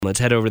Let's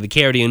head over to the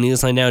KRDO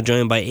Newsline now,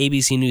 joined by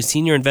ABC News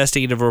senior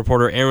investigative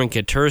reporter Aaron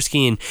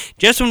Katersky. And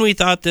just when we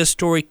thought this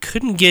story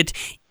couldn't get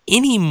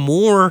any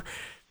more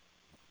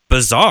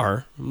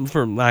bizarre,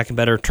 for lack of a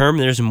better term,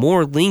 there's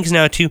more links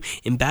now to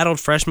embattled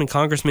freshman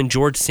Congressman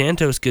George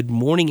Santos. Good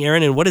morning,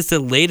 Aaron, and what is the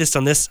latest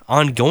on this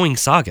ongoing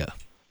saga?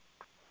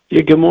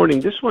 Yeah, good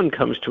morning. This one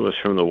comes to us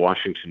from the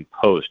Washington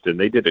Post, and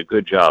they did a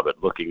good job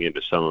at looking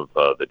into some of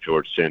the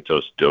George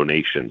Santos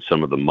donations,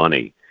 some of the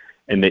money.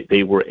 And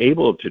they were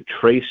able to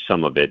trace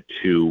some of it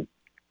to,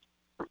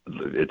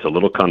 it's a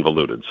little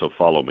convoluted, so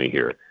follow me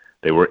here.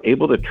 They were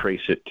able to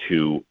trace it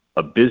to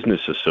a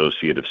business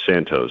associate of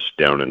Santos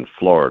down in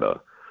Florida,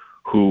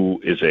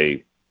 who is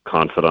a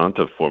confidant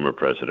of former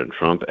President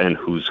Trump and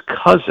whose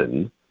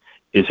cousin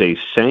is a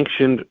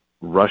sanctioned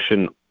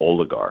Russian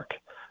oligarch,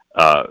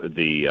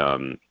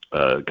 the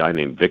guy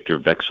named Viktor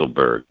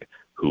Vekselberg,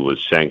 who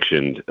was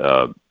sanctioned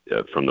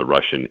from the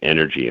Russian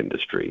energy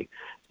industry.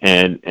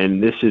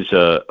 And this is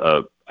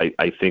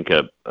I think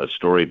a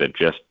story that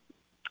just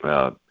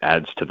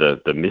adds to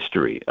the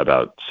mystery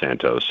about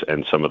Santos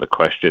and some of the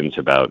questions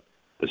about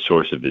the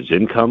source of his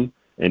income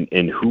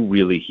and who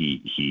really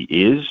he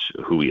is,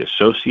 who he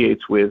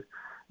associates with,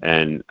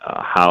 and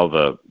how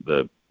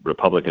the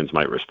Republicans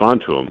might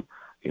respond to him.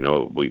 You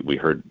know, we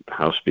heard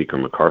House Speaker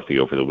McCarthy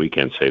over the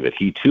weekend say that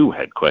he too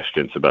had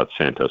questions about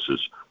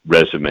Santos's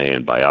resume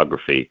and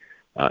biography,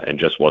 and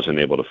just wasn't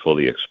able to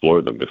fully explore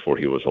them before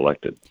he was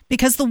elected.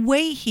 Because the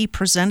way he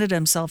presented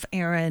himself,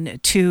 Aaron,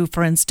 to,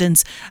 for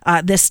instance,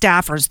 the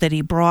staffers that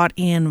he brought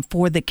in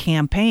for the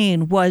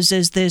campaign was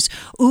as this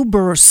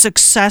uber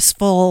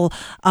successful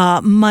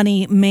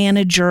money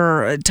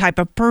manager type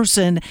of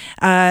person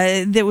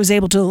that was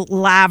able to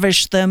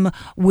lavish them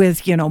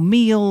with,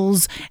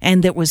 meals,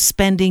 and that was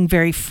spending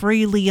very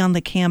freely on the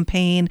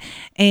campaign.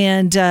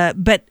 And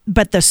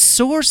but the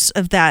source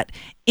of that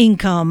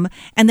income,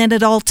 and then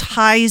it all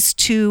ties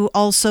to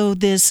also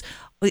this,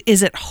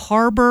 is it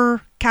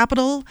Harbor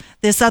Capital,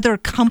 this other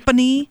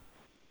company?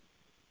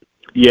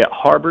 Yeah,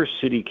 Harbor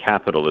City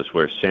Capital is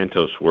where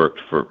Santos worked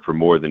for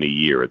more than a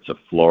year. It's a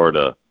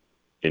Florida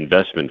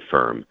investment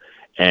firm,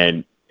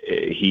 and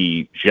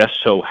he just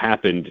so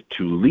happened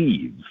to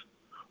leave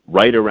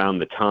right around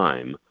the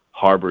time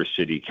Harbor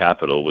City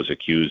Capital was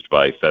accused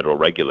by federal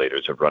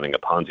regulators of running a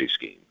Ponzi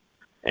scheme.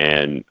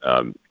 And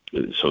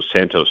so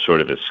Santos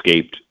sort of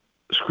escaped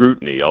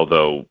scrutiny,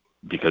 although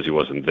because he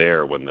wasn't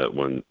there when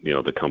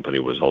the company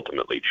was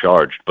ultimately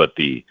charged, but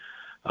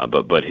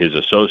his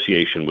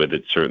association with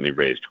it certainly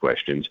raised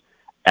questions,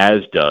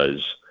 as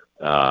does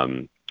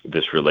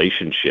this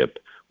relationship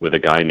with a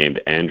guy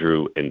named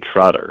Andrew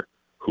Entrader,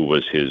 who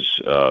was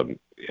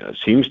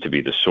seems to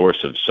be the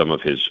source of some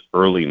of his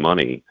early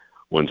money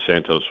when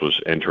Santos was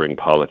entering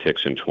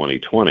politics in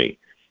 2020.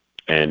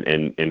 And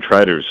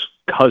Entrader's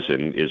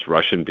cousin is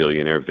Russian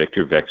billionaire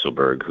Viktor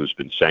Vekselberg, who's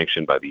been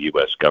sanctioned by the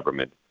U.S.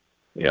 government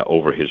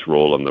over his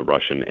role in the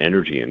Russian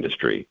energy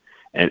industry.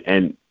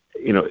 And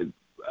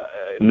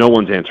no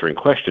one's answering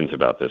questions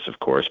about this, of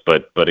course,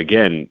 but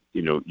again,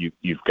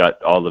 you've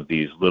got all of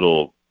these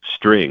little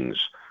strings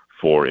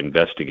for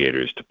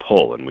investigators to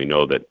pull, and we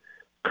know that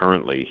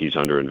currently he's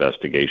under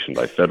investigation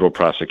by federal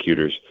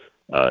prosecutors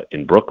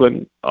in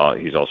Brooklyn.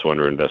 He's also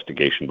under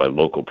investigation by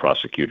local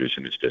prosecutors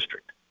in his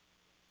district.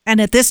 And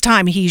at this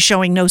time, he's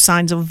showing no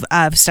signs of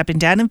stepping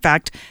down. In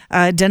fact,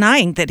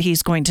 denying that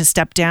he's going to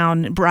step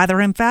down rather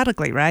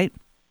emphatically, right?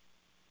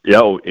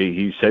 Yeah,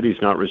 he said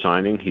he's not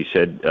resigning. He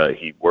said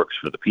he works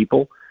for the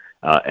people.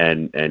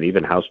 And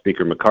even House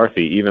Speaker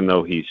McCarthy, even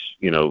though he's,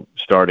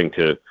 starting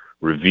to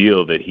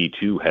reveal that he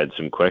too had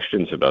some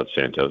questions about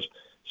Santos,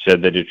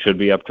 said that it should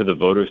be up to the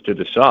voters to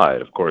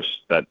decide. Of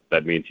course, that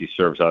means he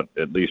serves out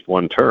at least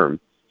one term.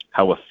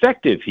 How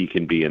effective he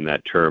can be in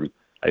that term,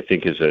 I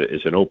think, is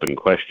an open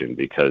question,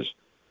 because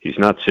he's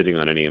not sitting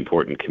on any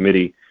important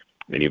committee,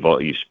 and you've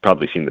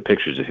probably seen the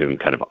pictures of him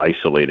kind of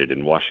isolated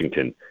in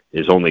Washington.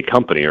 His only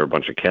company are a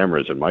bunch of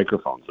cameras and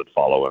microphones that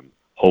follow him,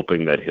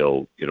 hoping that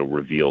he'll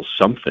reveal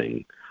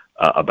something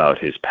about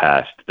his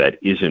past that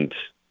isn't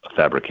a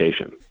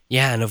fabrication.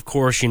 Yeah, and of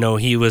course,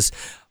 he was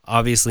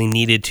obviously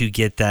needed to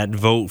get that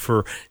vote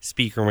for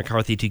Speaker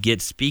McCarthy to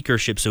get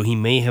speakership, so he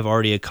may have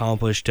already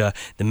accomplished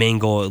the main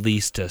goal, at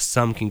least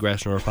some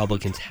congressional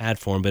Republicans had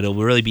for him. But it'll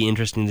really be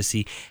interesting to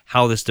see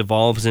how this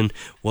devolves and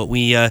what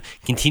we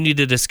continue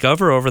to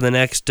discover over the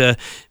next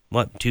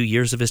 2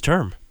 years of his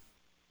term.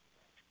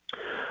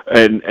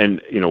 And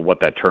what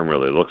that term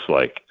really looks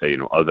like,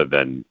 other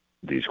than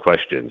these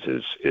questions,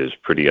 is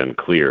pretty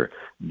unclear.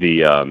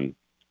 That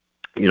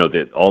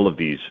all of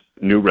these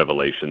new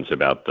revelations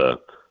about the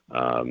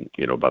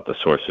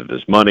source of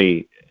his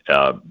money,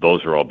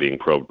 those are all being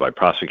probed by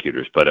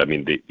prosecutors. But I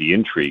mean, the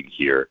intrigue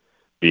here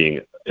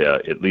being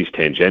at least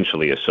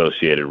tangentially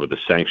associated with a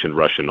sanctioned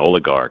Russian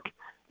oligarch,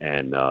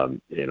 and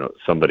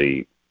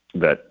somebody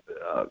that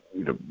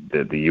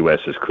the U.S.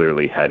 has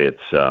clearly had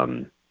its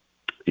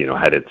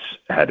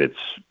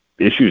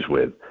issues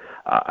with.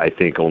 I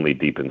think only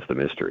deepens the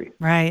mystery.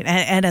 Right,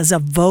 and as a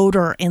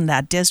voter in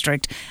that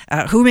district,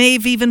 who may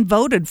have even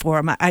voted for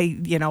him, I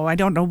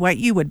don't know what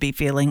you would be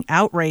feeling,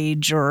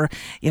 outrage, or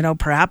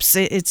perhaps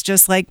it's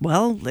just like,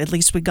 well, at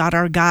least we got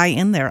our guy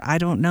in there. I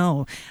don't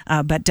know,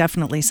 but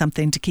definitely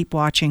something to keep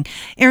watching.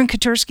 Aaron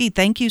Katersky,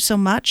 thank you so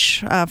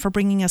much for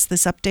bringing us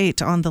this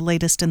update on the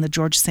latest in the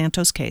George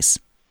Santos case.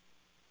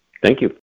 Thank you.